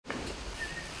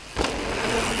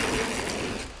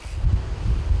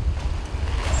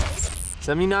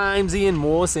79 in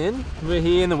Morrison. We're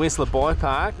here in the Whistler Bike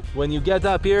Park. When you get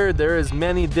up here, there is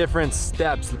many different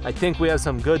steps. I think we have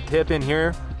some good tip in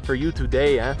here for you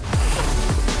today, eh?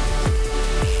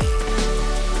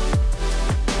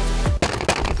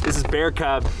 This is Bear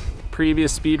Cub.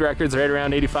 Previous speed records right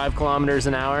around 85 kilometers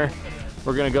an hour.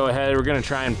 We're gonna go ahead, we're gonna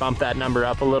try and bump that number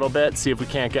up a little bit, see if we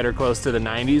can't get her close to the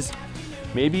 90s.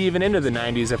 Maybe even into the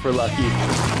 90s if we're lucky.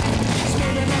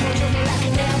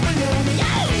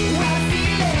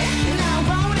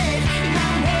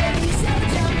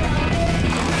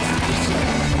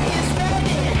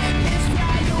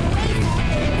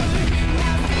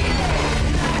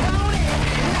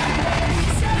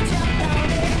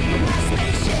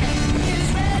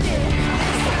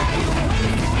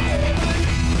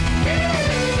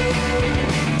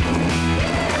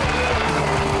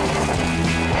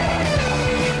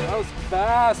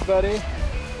 Fast, buddy.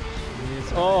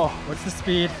 Oh, what's the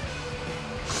speed?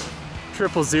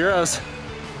 000s.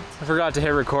 I forgot to hit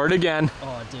record again.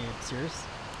 Oh, dude, serious?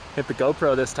 Hit the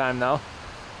GoPro this time though.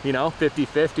 You know,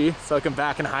 50-50. It's like I'm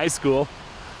back in high school.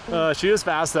 She was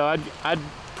fast though. I'd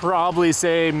probably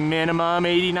say minimum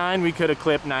 89. We could have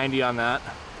clipped 90 on that.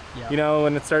 Yeah. You know,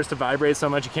 when it starts to vibrate so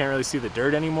much you can't really see the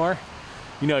dirt anymore,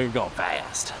 you know you're going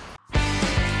fast.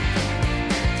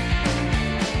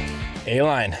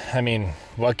 A-line, I mean,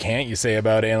 what can't you say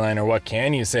about A-line, or what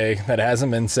can you say that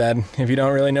hasn't been said? If you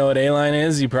don't really know what A-line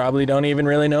is, you probably don't even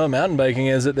really know what mountain biking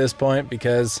is at this point,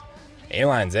 because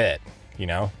A-line's it, you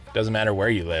know? Doesn't matter where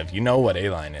you live, you know what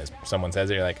A-line is. Someone says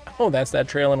it, you're like, oh, that's that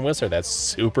trail in Whistler, that's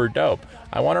super dope.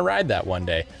 I want to ride that one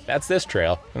day. That's this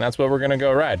trail, and that's what we're gonna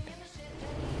go ride.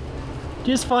 Did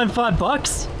you just find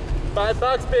 $5?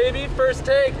 $5, baby, first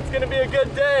take, it's gonna be a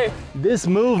good day. This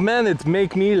move, man, it's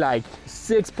make me like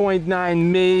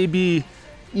 6.9, maybe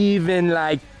even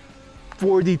like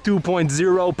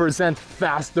 42.0%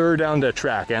 faster down the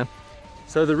track, eh?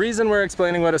 So the reason we're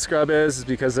explaining what a scrub is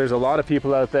because there's a lot of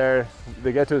people out there,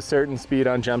 they get to a certain speed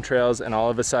on jump trails and all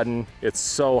of a sudden it's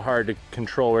so hard to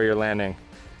control where you're landing.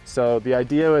 So the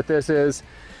idea with this is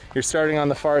you're starting on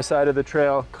the far side of the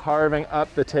trail, carving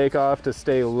up the takeoff to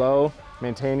stay low,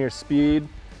 maintain your speed,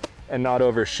 and not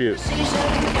overshoot.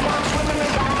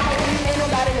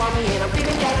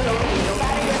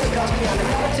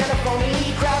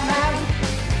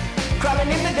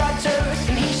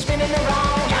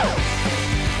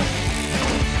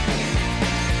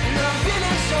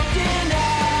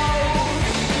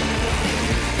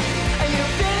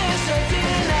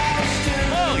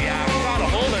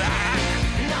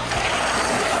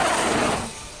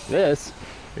 This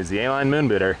is the A-line moon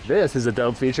booter. This is a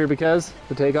dope feature because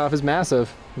the takeoff is massive.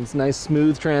 It's a nice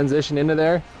smooth transition into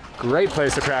there. Great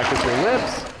place to practice your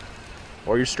whips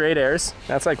or your straight airs.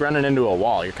 That's like running into a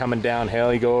wall. You're coming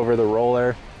downhill, you go over the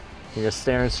roller, you're just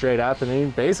staring straight up, and then you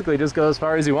basically just go as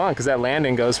far as you want because that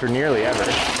landing goes for nearly ever.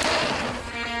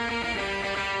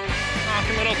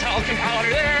 Knocking little talcum powder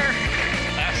there.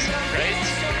 That's great.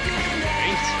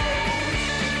 Great.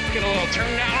 Get a little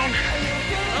turn down.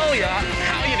 Oh yeah,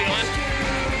 how you doing?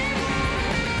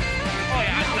 Oh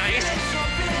yeah, nice.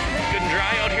 Good and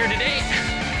dry out here today.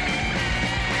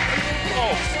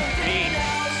 Oh, neat.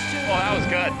 Oh, that was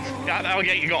good. Yeah, that'll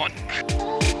get you going.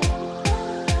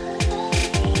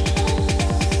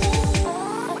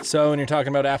 So when you're talking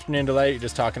about afternoon delight, you're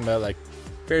just talking about like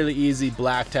fairly easy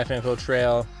black technical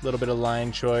trail, a little bit of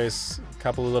line choice, a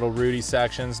couple of little rooty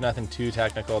sections, nothing too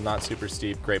technical, not super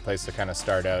steep. Great place to kind of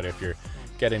start out if you're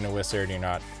getting to Whistler and you're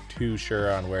not too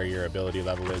sure on where your ability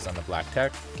level is on the black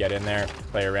tech. Get in there,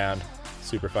 play around,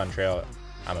 super fun trail.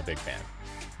 I'm a big fan.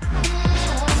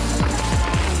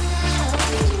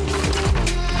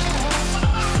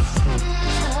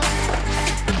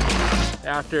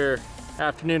 After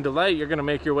afternoon delight, you're gonna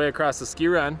make your way across the ski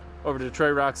run over to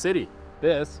Detroit Rock City.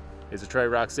 This is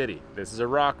Detroit Rock City. This is a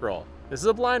rock roll. This is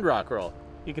a blind rock roll.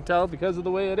 You can tell because of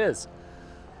the way it is.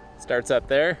 Starts up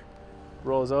there,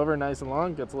 rolls over nice and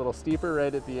long, gets a little steeper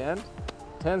right at the end.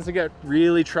 Tends to get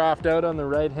really troughed out on the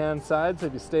right-hand side, so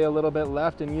if you stay a little bit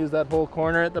left and use that whole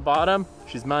corner at the bottom,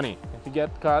 she's money. If you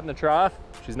get caught in the trough,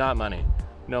 she's not money.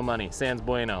 No money, sans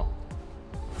bueno.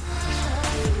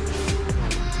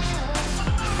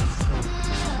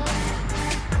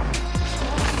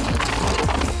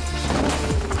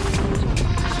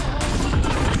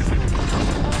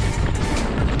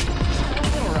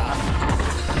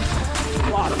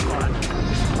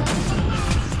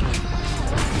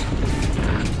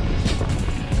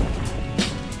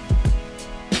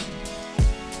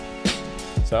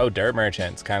 So dirt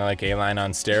merchants, kind of like A-line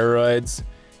on steroids.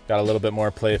 Got a little bit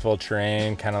more playful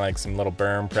terrain, kind of like some little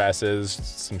berm presses,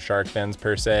 some shark fins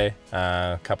per se,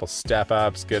 a couple step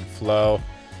ups, good flow.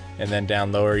 And then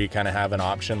down lower, you kind of have an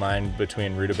option line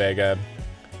between Rutabaga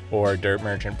or Dirt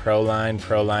Merchant Pro Line.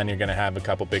 Pro Line, you're gonna have a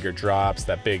couple bigger drops,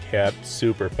 that big hip,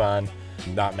 super fun.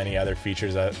 Not many other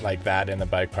features like that in the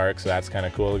bike park, so that's kind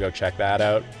of cool to go check that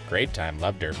out. Great time,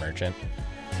 love Dirt Merchant.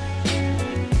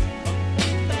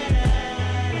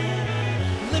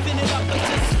 Living it up, but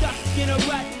just stuck in a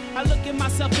rut. I look at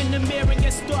myself in the mirror and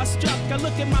get starstruck. I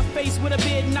look at my face with a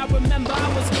beard and I remember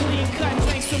I was clean cut.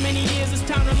 Drank so many years, it's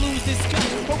time to lose this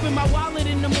cut. Open my wallet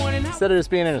in the morning. Instead of just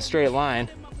being in a straight line,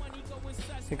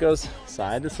 it goes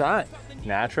side to side.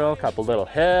 Natural, couple little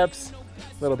hips,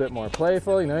 a little bit more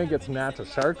playful, you know, you get some natural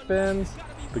shark fins,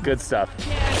 the good stuff.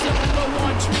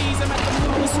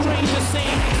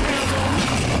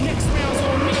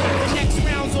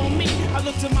 I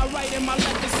look to my right and my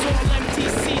left is all empty.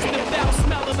 Sees the foul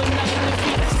smell of another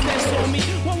defeat that's on me.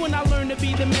 When will I learn to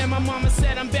be the man my mama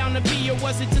said I'm bound to be? Or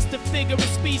was it just a figure of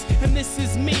speech? And this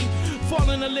is me,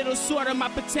 falling a little short of my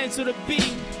potential to be.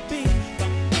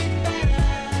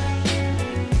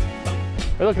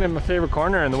 We're looking at my favorite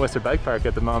corner in the Whistler Bike Park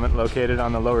at the moment, located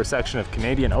on the lower section of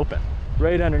Canadian Open.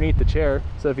 Right underneath the chair,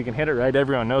 so if you can hit it right,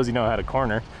 everyone knows you know how to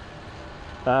corner.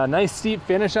 Nice steep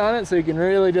finish on it, so you can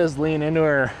really just lean into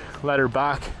her, let her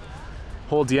buck,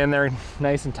 hold you in there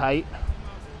nice and tight.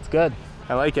 It's good.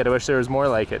 I like it. I wish there was more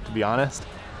like it, to be honest.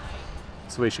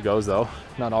 That's the way she goes, though.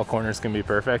 Not all corners can be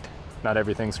perfect. Not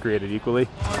everything's created equally.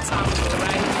 Yeah,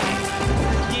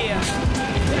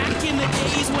 back in the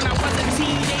days when I was a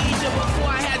teenager, before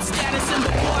I had status and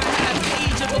before I had a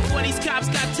pager, before these cops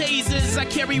got tasers, I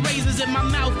carry razors in my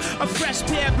mouth, a fresh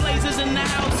pair of blazers in the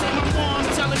house, and my mom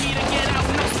telling me to get out,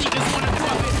 no sneakers on the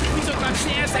carpet. We took our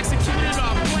chance, executed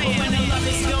our plan. When the love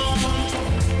is gone,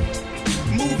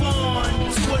 move on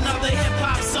to another hip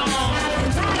hop song. I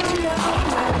don't know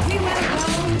where we might go,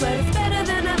 but it's better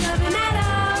than I'm loving at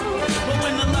all. But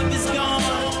when the love is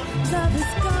gone, Love is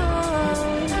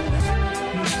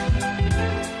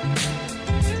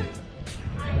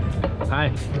gone.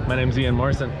 Hi, my name's Ian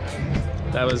Morrison.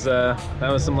 That was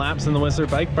some laps in the Whistler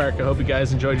Bike Park. I hope you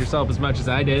guys enjoyed yourself as much as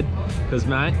I did, because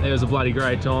mate, it was a bloody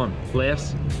great time.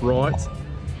 Lefts, rights,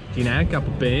 you know,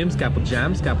 couple beams, couple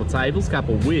jumps, couple tables,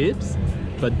 couple whips.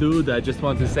 But dude, I just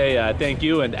want to say thank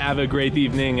you and have a great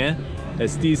evening.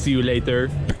 See you later.